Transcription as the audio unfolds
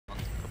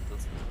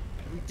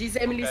Diese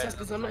Emily ist was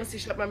Besonderes,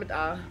 ich schreib mal mit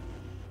A.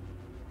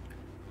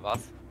 Was?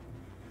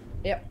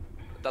 Ja.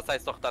 Das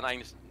heißt doch dann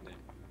eigentlich... Nee.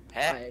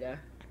 Hä?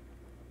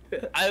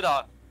 Alter.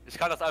 Alter! Ich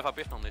kann das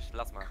Alphabet noch nicht,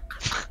 lass mal.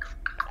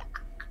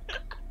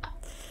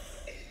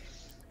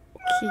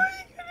 Okay.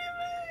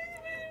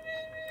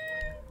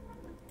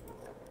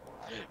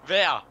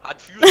 Wer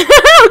hat Fuse?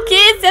 Okay,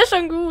 ist ja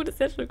schon gut, ist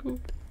ja schon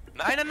gut.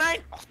 Nein, nein, nein!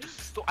 Ach, du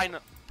bist so eine...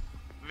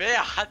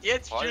 Wer hat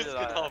jetzt Fuse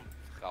Alter, genommen?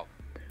 Frau.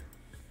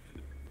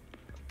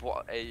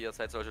 Boah, ey, ihr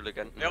seid solche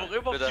Legenden. Wer auch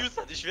immer Bitte.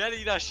 Fuse hat, ich werde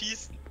ihn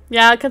erschießen.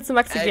 Ja, kannst du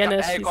Maxi Ey, gerne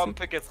ey, erschießen. komm,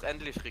 pick jetzt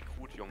endlich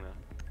Rekrut, Junge.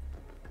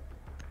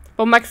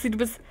 Oh, Maxi, du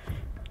bist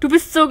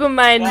so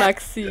gemein, Wow.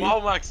 Maxi.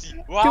 Wow, Maxi.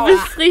 Wow. Du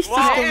bist richtig Wow.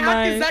 Er hat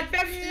gemein. gesagt,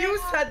 wer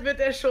Fuse hat, wird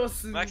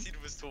erschossen. Maxi, du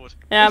bist tot.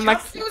 Ja, ich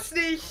Maxi, hab Fuse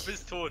Du nicht.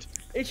 bist tot.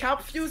 Ich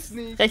hab Fuse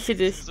nicht. räche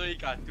dich. So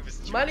egal, du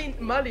bist tot.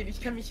 Marlin, ich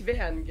kann mich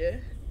wehren,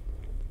 gell?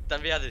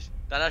 Dann werde ich.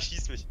 Dann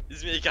erschieß mich.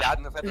 Ist mir Der egal. hat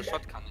eine fette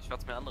Shotgun, ich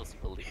werd's mir anderes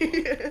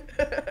überlegen.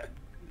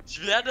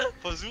 Ich werde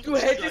versuchen, Du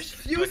dich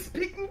hättest zu Fuse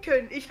picken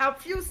können. Ich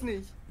hab Fuse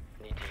nicht.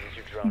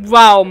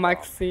 Wow,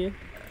 Maxi.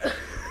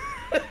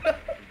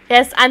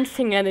 Er ist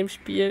Anfänger in dem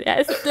Spiel. Er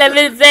ist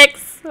Level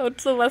 6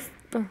 und sowas.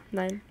 Oh,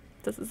 nein,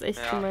 das ist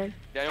echt gemein.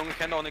 Ja, Junge, ich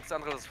kenne auch nichts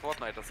anderes als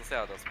Fortnite, das ist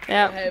ja das.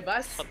 Ja. Hey,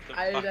 was?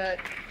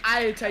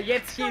 Alter,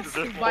 jetzt geht's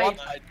zu weit.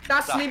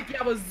 Das nehmt ihr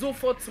aber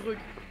sofort zurück.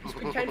 Ich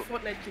bin kein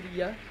Fortnite-Kitty,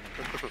 ja?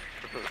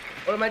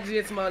 Oder meint ihr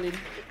jetzt Marlin?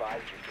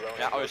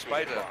 Ja, euch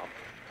beide.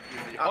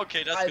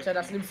 Okay, das Alter,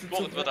 das nimmst du Moritz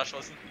zurück. wird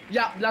erschossen.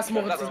 Ja, lass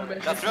Moritz Das,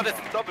 nicht das wird jetzt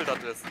ein doppelter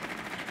Diss.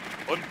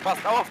 Und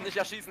passt auf, nicht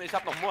erschießen, ich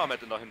hab noch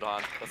Mohammed in der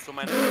Hinterhand. Das ist so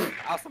meine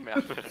erste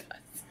Mehrwert.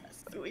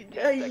 Du in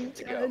der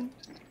Hintern.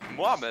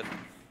 Mohammed?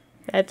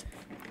 Ed.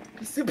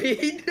 Bist du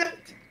behindert?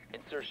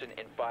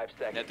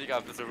 Ja, Digga,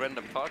 ein bisschen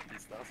random Talk,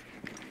 dies, das.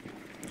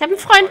 Ich habe einen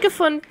Freund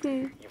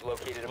gefunden. What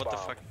the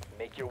fuck?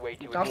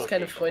 Du darfst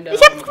keine Freunde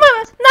Ich hab, guck mal,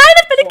 nein,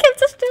 das bin ich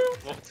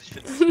zerstört. Moritz, ich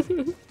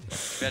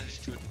find's. Werde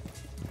ich tun.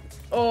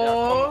 Ja,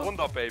 Oh, komm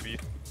runter, Baby.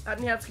 hat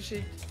ein Herz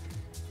geschickt.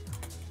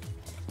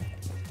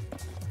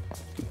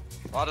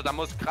 Warte, da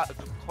muss gerade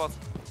kurz.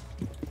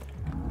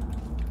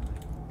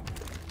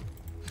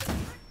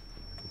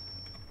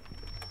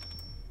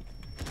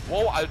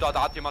 Wow, Alter,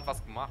 da hat jemand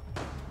was gemacht.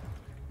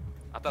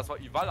 Ach, das war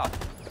Ivala.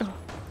 Ah,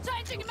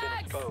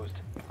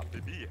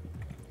 Baby.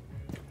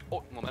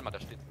 Oh, Moment mal, da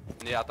steht.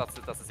 Nee, ja,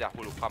 das ist ja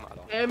Hologramm,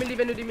 Alter. Emily,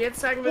 wenn du dem jetzt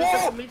sagen willst,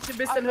 dass du ein Mädchen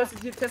bist, dann hörst du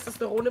dir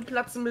Testosterone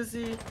platzen,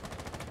 Missy.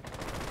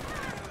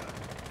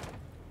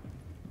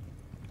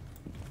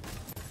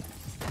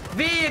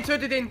 Wehe,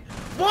 töte den!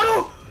 Boah,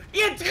 du!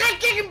 Ihr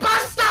dreckigen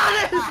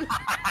Bastarde!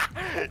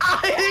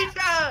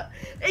 Alter!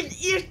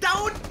 Ihr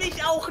dauert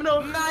mich auch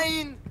noch!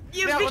 Nein!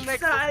 Ihr Wer Wichser,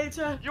 nächstes?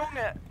 Alter!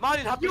 Junge,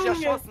 Marlin hat mich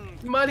Junge! erschossen.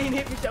 Marlin,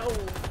 hebt mich auf!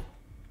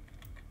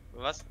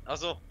 Was?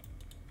 Achso.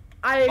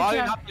 Marlin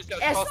Alter! hat mich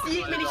Er erschossen,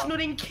 stiehlt mir nicht Alter. nur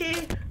den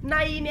Kill!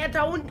 Nein, er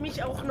downt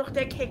mich auch noch,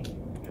 der Keck!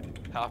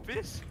 Hab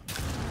ich?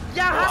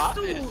 Ja, hast hab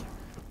du! ich.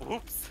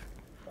 Ups.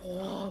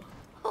 Oh.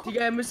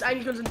 Digga, ihr müsst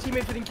eigentlich unseren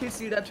Teammate für den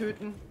Killsteal da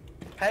töten.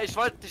 Hey, ich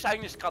wollte dich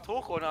eigentlich gerade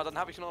hochholen, aber dann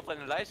habe ich nur auf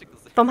deine Leiche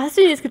gesehen. Warum hast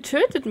du ihn jetzt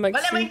getötet, Weil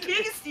er meinen Maxi?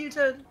 Kill gestealt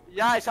hat!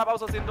 Ja, ich habe aus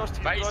Versehen durch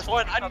die... Weil ich durch es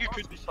vorhin die-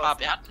 angekündigt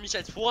habe. Er hat mich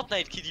als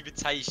Fortnite-Kitty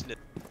bezeichnet.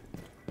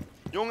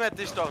 Junge,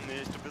 dich doch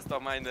nicht. Du bist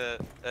doch meine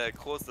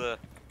große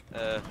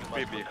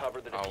Baby.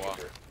 Aua.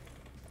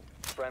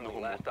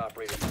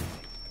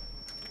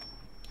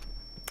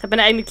 Ich hab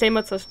meine eigene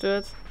Claymore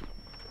zerstört.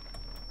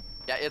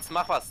 Ja, jetzt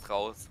mach was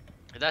draus.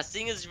 Das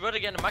Ding ist, ich würde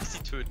gerne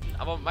Maxi töten,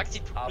 aber Maxi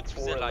tut mir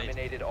zu sehr leid.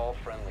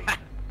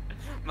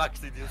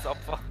 Maxi, dieses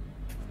Opfer.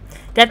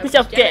 Der hat mich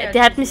auch gerne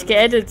der hat mich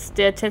geedit,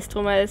 der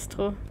Testro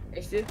Maestro.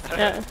 Echt jetzt?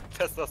 Ja.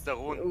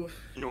 Testosteron. Uff.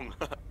 Junge.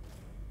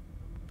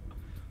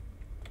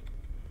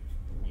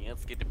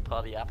 Jetzt geht die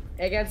Party ab.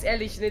 Ja, ganz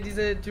ehrlich, ne,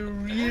 diese the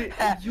real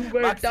you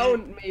were Maxi,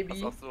 down, Das maybe.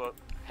 ist auch so.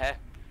 Hä?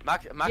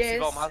 Maxi, Yes,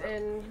 warum hast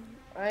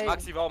and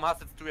Maxi, warum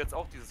hast jetzt du jetzt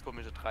auch dieses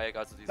komische Dreieck?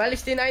 Also dieses, weil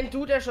ich den einen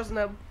Dude erschossen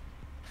habe.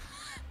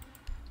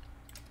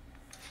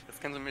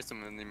 Jetzt kannst du mich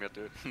zumindest nicht mehr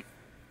töten.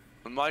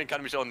 Und Marlin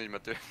kann mich auch nicht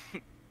mehr töten.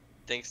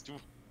 Denkst du?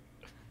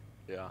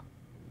 Ja.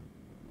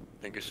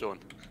 Denke schon.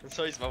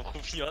 Soll ich's mal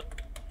probieren?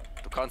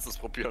 Du kannst es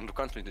probieren, du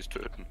kannst mich nicht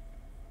töten.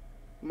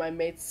 My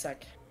mates suck.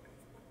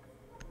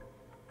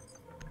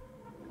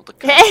 Oder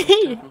kannst du mich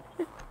Hey! töten?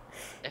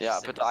 Ja,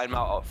 bitte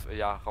einmal auf.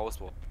 Ja, raus,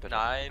 wo. Bitte.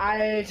 Nein.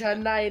 Alter,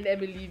 nein,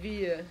 Emily,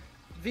 wehe.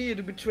 Wehe,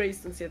 du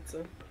betrayst uns jetzt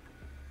so.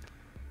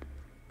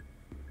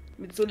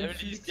 Mit so einem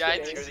Emily ist die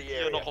Flitzchen, einzige, ey. die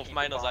hier noch auf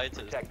meiner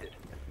Seite ist.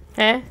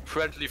 Hä?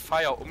 Friendly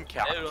Fire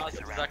Umkehr. Ey, du hast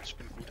ja gesagt, ich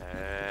bin gut,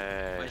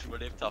 weil ich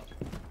überlebt hab.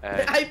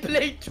 I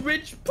play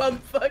Twitch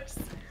Pumpfucks.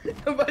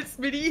 Was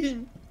mit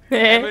ihm?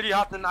 Hä? Emily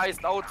hat einen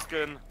Iced Out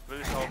Skin.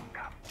 Will ich auch.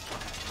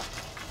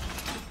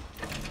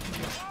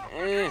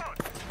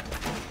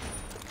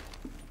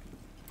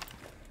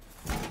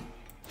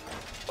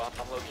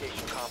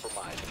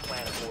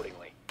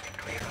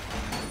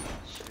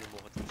 Ich will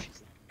Moritz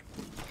abschießen.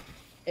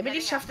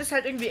 Emily schafft es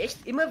halt irgendwie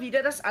echt immer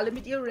wieder, dass alle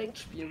mit ihr Ranked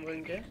spielen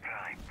wollen, gell?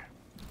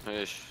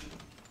 Ich.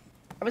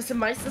 Aber es sind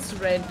meistens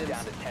Randoms.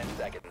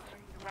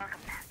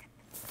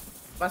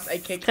 Was,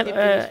 ein Keck? Heb den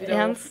nicht wieder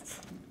ernst?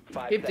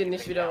 auf. Heb den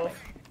nicht wieder auf.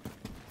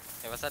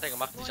 Ja, was hat er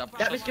gemacht? Nicht Der hat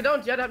abgeschossen. mich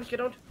gedownt, ja, der hat mich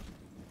gedownt.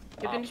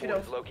 Heb den nicht wieder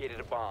auf.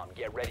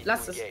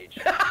 Lass es.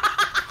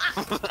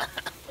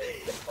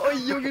 Oh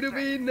Junge, du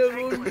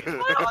Behinderung.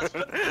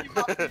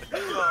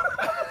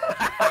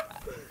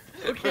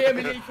 Okay,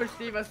 Emily, ich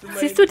verstehe, was du meinst.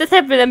 Siehst du,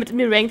 deshalb will er mit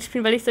mir Ranked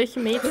spielen, weil ich solche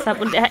Mates habe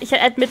und er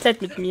hat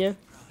Mitleid mit mir.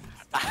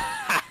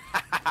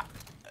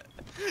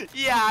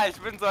 Ja, ich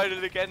bin so eine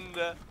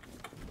Legende.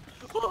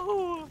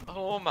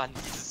 Oh Mann,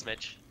 dieses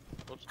Match.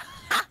 Ups.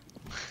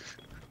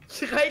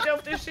 Schreit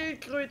auf der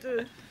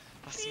Schildkröte.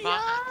 Was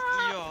macht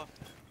ihr?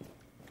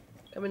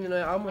 Ich hab mir eine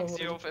neue Armor Sie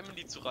holen. auf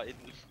Emily zu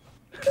reiten.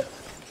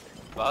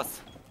 Was?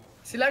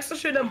 Sie lag so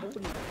schön am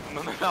Boden.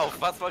 Auf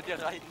was wollt ihr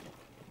reiten?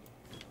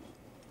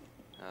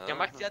 Ja,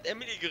 Maxi hat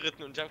Emily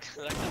geritten und ich hab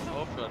gesagt, dass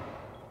aufhören.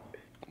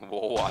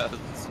 Wow, Alter.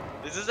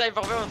 Es ist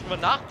einfach, wenn man drüber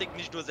nachdenkt,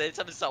 nicht nur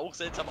seltsam, ist auch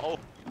seltsam auch.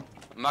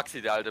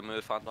 Maxi, der alte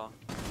Müllfahnder.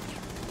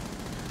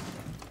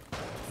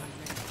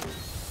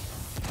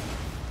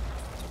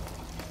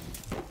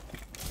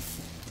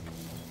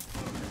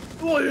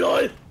 Oh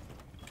lol!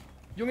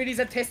 Junge,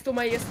 dieser Testo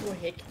Maestro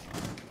hackt.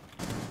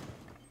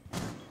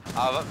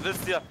 Aber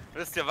wisst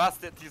ihr was?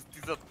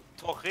 Dieser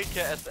Torreke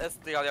SS,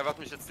 Digga, der wird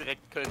mich jetzt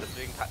direkt killen,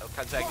 deswegen kann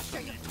ich eigentlich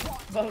schon.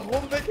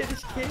 Warum wird er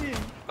dich killen?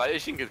 Weil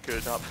ich ihn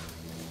gekillt habe.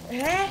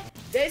 Hä?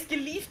 Der ist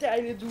geliebt, der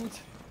eine Dude.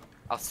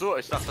 Ach so,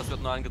 ich dachte, das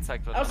wird nur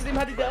angezeigt wird. Außerdem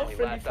hatte der auch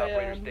Friendly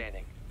Fire.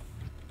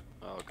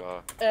 Oh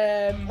Gott.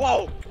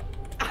 Wow!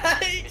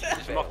 Alter!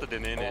 Ich mochte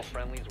den eh nicht.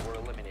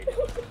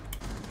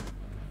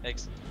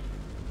 Ex.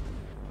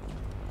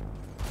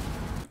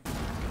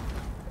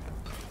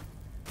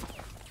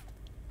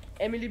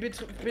 Emily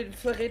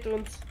verrät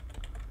uns.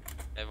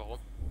 Warum?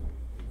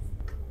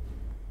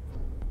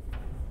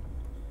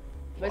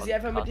 Weil sie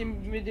einfach mit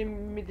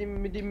dem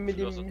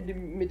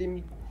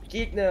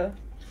Gegner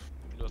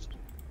Los.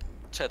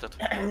 Chattet.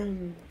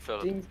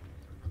 Fördert. Ding.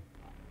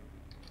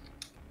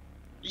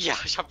 Ja,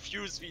 ich hab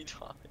Fuse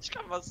wieder. Ich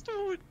kann was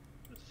tun.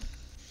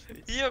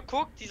 Hier,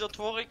 guck, dieser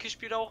Toreke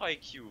spielt auch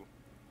IQ.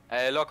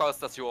 Ey, locker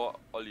ist das hier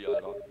Olli,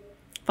 Alter.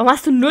 Warum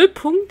hast du 0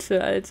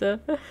 Punkte, Alter?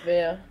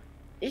 Wer?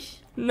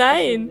 Ich?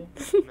 Nein.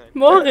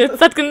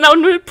 Moritz hat genau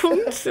 0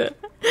 Punkte.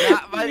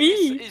 Ja, weil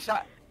Wie?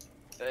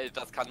 Ey,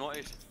 das kann nur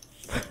ich.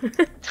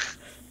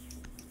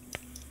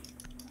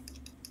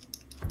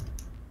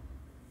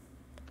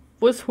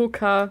 Wo ist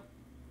Hoka?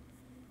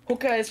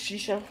 Hooker ist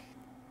Shisha.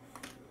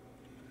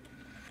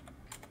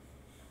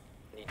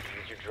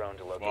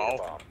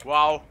 Wow.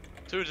 Wow.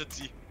 Tötet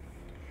sie.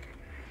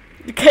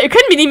 Ihr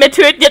könnt mich nicht mehr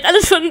töten, ihr habt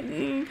alles schon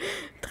ein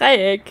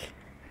Dreieck.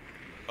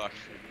 Fuck.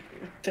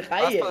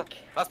 Dreieck.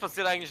 Was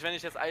passiert eigentlich, wenn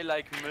ich jetzt I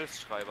like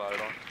Mills schreibe,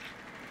 Alter?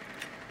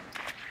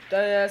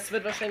 Das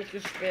wird wahrscheinlich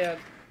gesperrt.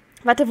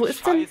 Warte, wo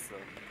ist denn? Scheiße.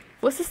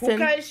 Wo ist es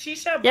denn? Hooker ist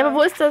Shisha. Ja, aber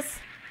wo ist das?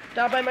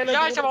 Da bei meiner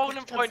Ja, ich habe Drohne auch einen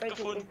kannst Freund du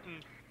reingucken.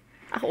 gefunden.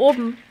 Ach,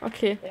 oben.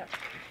 Okay.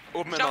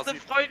 Oben Ich in habe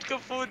einen Freund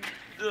gefunden.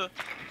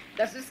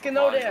 Das ist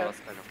genau Du der.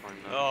 hast keine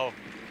Freunde. Oh.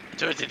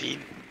 Tötet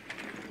ihn.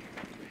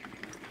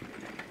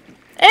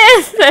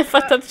 Ist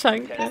einfach der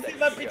Chunk. Lass ihn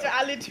mal bitte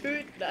alle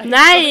töten. Alter.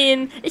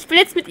 Nein! Ich will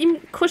jetzt mit ihm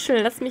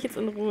kuscheln. Lass mich jetzt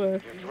in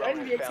Ruhe. Wie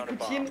sollen wir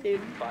exekutieren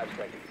ihn?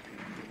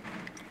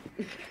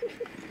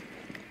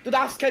 Du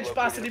darfst keinen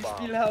Spaß in dem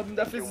Spiel haben,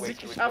 dafür ist es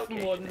nicht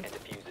geschaffen worden.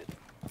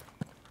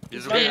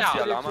 Wieso Ja. geht jetzt die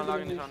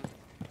Alarmanlage nicht an?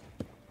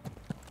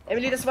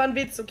 Emily, das war ein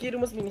Witz, okay? Du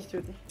musst mich nicht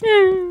töten.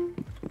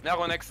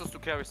 Nero Nexus, du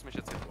carryst mich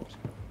jetzt hier durch.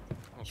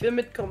 Ich will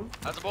mitkommen.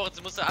 Also Moritz,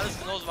 du musst ja alles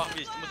genauso machen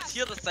wie ich. Du musst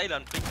hier das Seil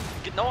anbringen,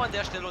 genau an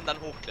der Stelle und dann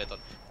hochklettern.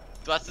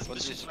 Du hast es ein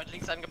bisschen zu weit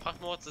links angebracht,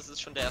 Moritz, das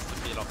ist schon der erste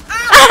Fehler.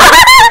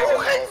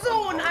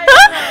 Sohn,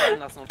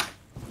 Alter!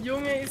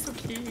 Junge, ist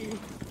okay.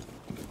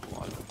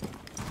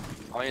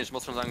 Aber ich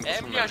muss schon sagen, das ist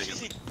schon Ja, mein schieß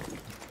Ding. ihn.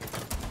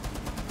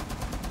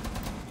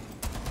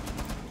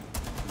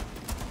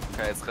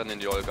 Okay, jetzt rennen in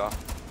die Olga.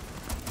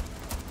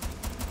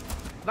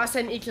 Was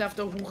ein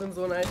ekelhafter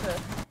Hurensohn, Alter.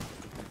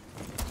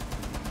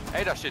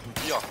 Ey, da steht ein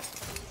Bier.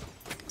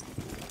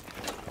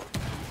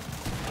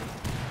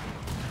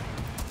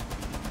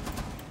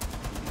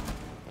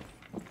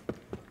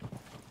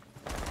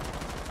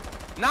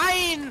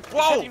 Nein!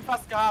 Wow! Ich hätte ihn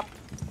fast gehabt.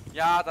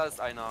 Ja, da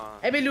ist einer.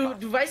 Emily,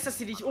 du weißt, dass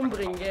sie dich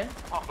umbringen, gell?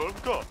 Ach,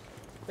 danke.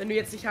 Wenn du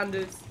jetzt nicht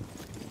handelst.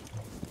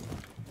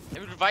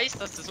 Ja, du weißt,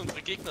 dass das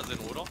unsere Gegner sind,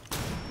 oder?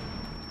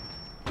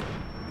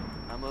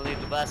 Emily,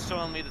 du weißt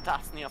schon, wie die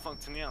Tasten hier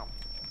funktionieren.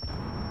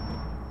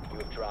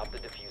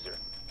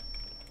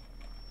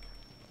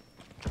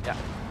 Ja.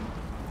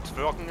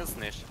 Twerken ist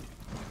nicht.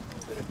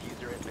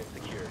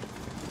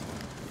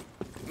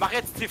 Mach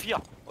jetzt C4.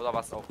 Oder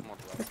was auch immer.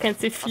 Das ist kein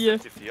Hast du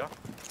C4. C4?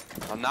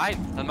 Oh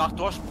nein, dann mach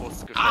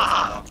Durchbruchsgeschoss,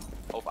 Alter.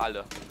 Auf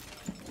alle.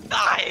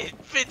 Nein,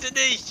 bitte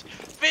nicht!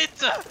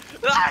 Bitte!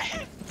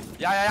 Nein!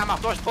 Ja, mach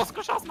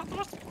Durchbruchsgeschoss, mach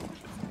Durchbruchsgeschoss.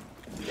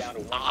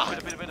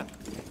 Bitte.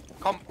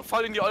 Komm,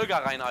 voll in die Olga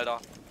rein, Alter.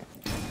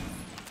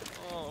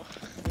 Oh.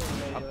 Oh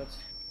mein Gott.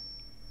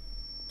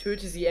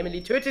 Töte sie,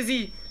 Emily, töte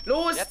sie!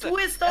 Los, Jetzt, tu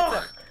es doch!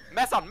 jetzt.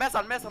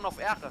 Messern auf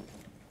Ehre.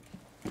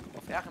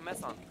 Auf Ehre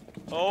messern.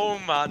 Oh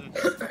Mann.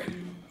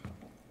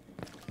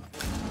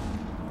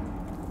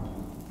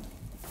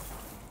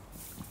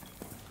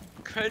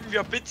 Können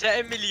wir bitte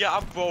Emily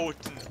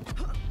upvoten?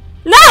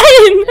 Nein!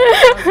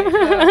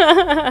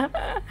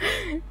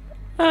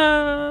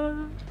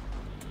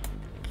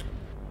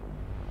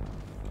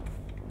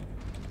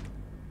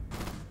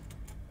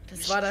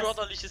 Das war das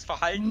förderliches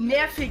Verhalten.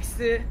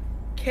 nervigste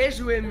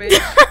Casual-Match,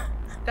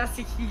 das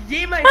ich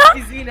jemals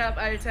gesehen habe,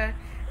 Alter.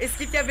 Es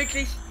gibt ja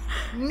wirklich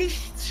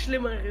nichts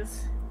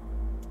Schlimmeres.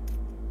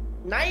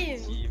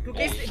 Nein, du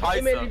gehst, Scheiße.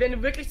 Emily, wenn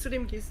du wirklich zu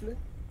dem gehst, ne?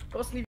 Brauchst nie